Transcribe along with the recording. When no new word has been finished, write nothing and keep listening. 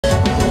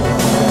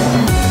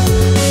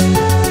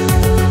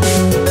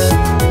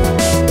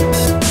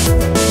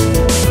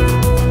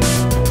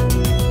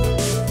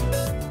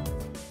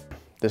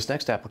This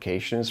next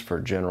application is for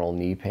general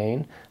knee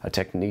pain, a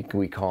technique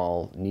we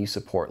call knee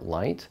support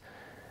light.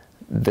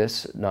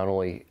 This not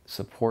only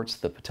supports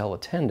the patella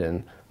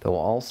tendon, though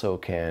also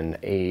can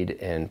aid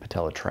in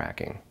patella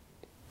tracking.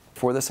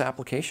 For this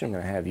application, I'm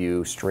going to have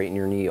you straighten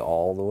your knee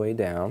all the way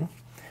down.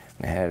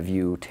 I'm going to have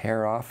you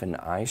tear off an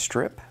eye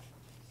strip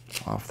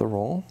off the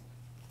roll.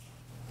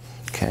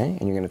 Okay,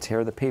 and you're going to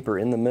tear the paper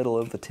in the middle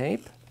of the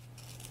tape.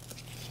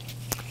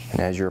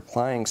 And as you're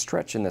applying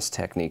stretch in this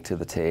technique to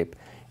the tape,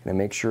 you're going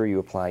to make sure you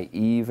apply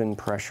even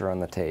pressure on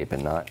the tape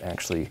and not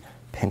actually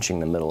pinching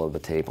the middle of the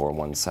tape or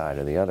one side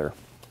or the other.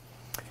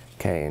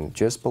 Okay, and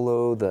just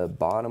below the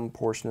bottom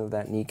portion of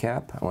that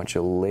kneecap, I want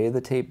you to lay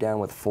the tape down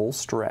with full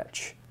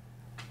stretch.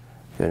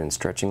 Good, and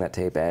stretching that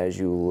tape as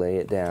you lay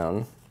it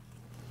down.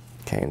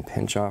 Okay, and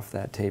pinch off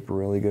that tape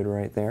really good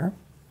right there.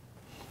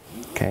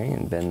 Okay,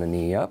 and bend the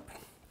knee up.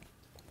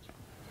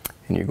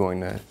 And you're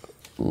going to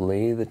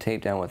lay the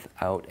tape down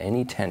without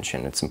any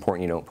tension. It's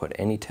important you don't put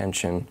any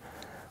tension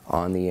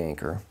on the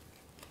anchor.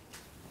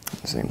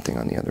 Same thing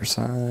on the other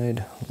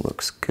side.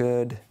 Looks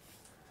good.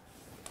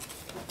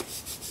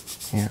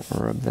 Yeah,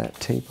 rub that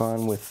tape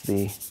on with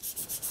the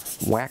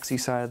waxy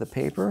side of the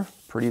paper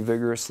pretty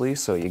vigorously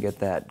so you get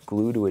that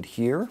glue to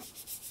adhere.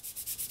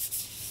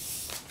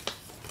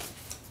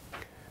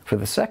 For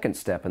the second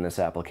step in this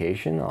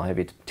application, I'll have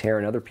you tear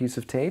another piece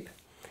of tape.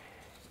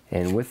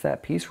 And with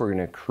that piece, we're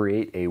going to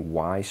create a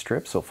Y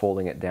strip, so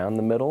folding it down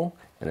the middle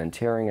and then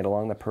tearing it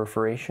along the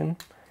perforation.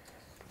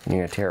 And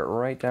you're going to tear it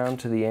right down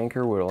to the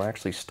anchor where it'll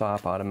actually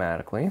stop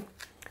automatically.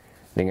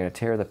 Then you're going to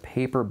tear the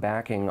paper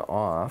backing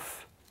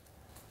off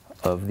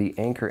of the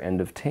anchor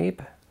end of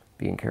tape,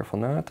 being careful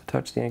not to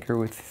touch the anchor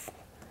with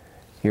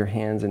your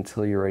hands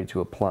until you're ready to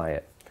apply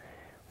it.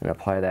 I'm going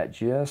to apply that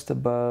just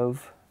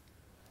above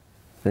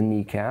the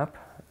kneecap,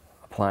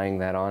 applying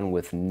that on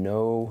with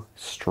no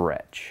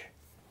stretch.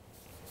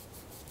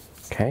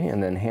 Okay,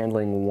 and then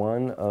handling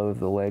one of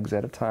the legs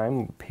at a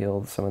time,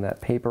 peel some of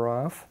that paper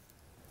off,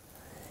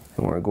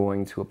 and we're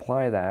going to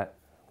apply that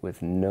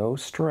with no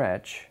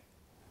stretch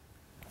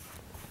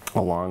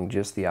along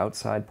just the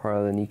outside part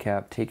of the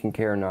kneecap, taking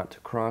care not to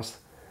cross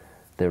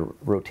the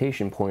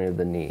rotation point of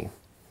the knee,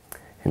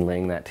 and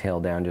laying that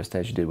tail down just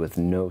as you did with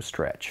no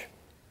stretch.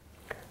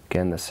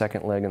 Again, the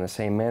second leg in the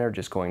same manner,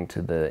 just going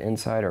to the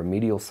inside or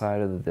medial side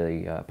of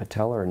the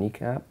patella or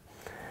kneecap,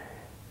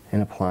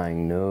 and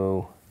applying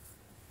no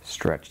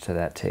stretch to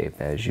that tape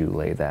as you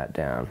lay that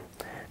down.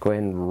 Go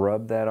ahead and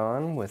rub that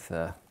on with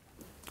a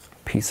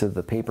piece of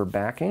the paper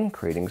backing,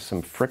 creating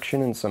some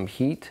friction and some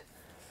heat.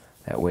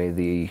 That way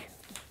the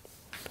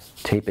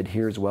tape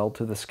adheres well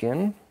to the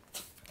skin.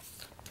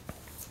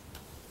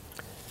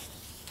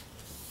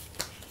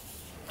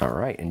 All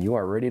right, and you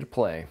are ready to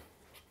play.